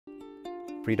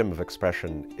Freedom of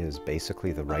expression is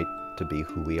basically the right to be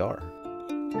who we are.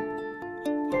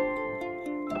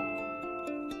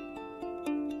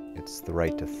 It's the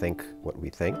right to think what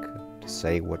we think, to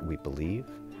say what we believe,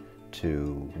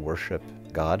 to worship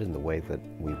God in the way that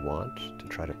we want, to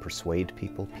try to persuade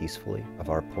people peacefully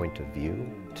of our point of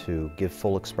view, to give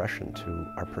full expression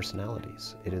to our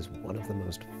personalities. It is one of the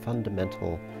most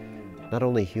fundamental, not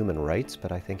only human rights,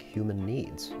 but I think human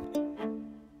needs.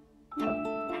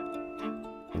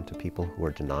 And to people who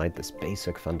are denied this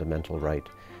basic fundamental right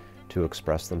to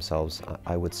express themselves,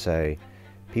 I would say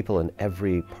people in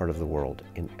every part of the world,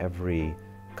 in every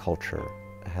culture,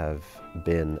 have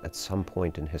been at some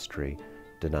point in history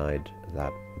denied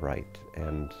that right.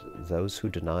 And those who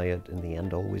deny it in the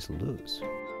end always lose.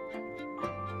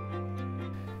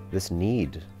 This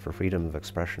need for freedom of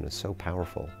expression is so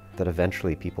powerful that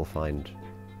eventually people find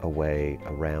a way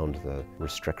around the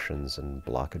restrictions and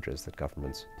blockages that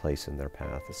governments place in their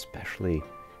path, especially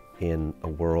in a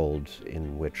world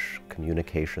in which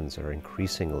communications are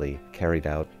increasingly carried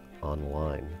out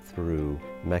online through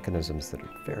mechanisms that are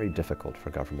very difficult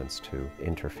for governments to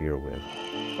interfere with.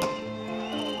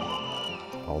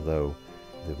 Although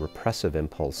the repressive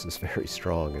impulse is very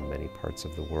strong in many parts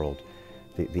of the world,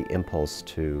 the impulse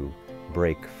to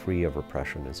break free of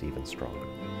repression is even stronger.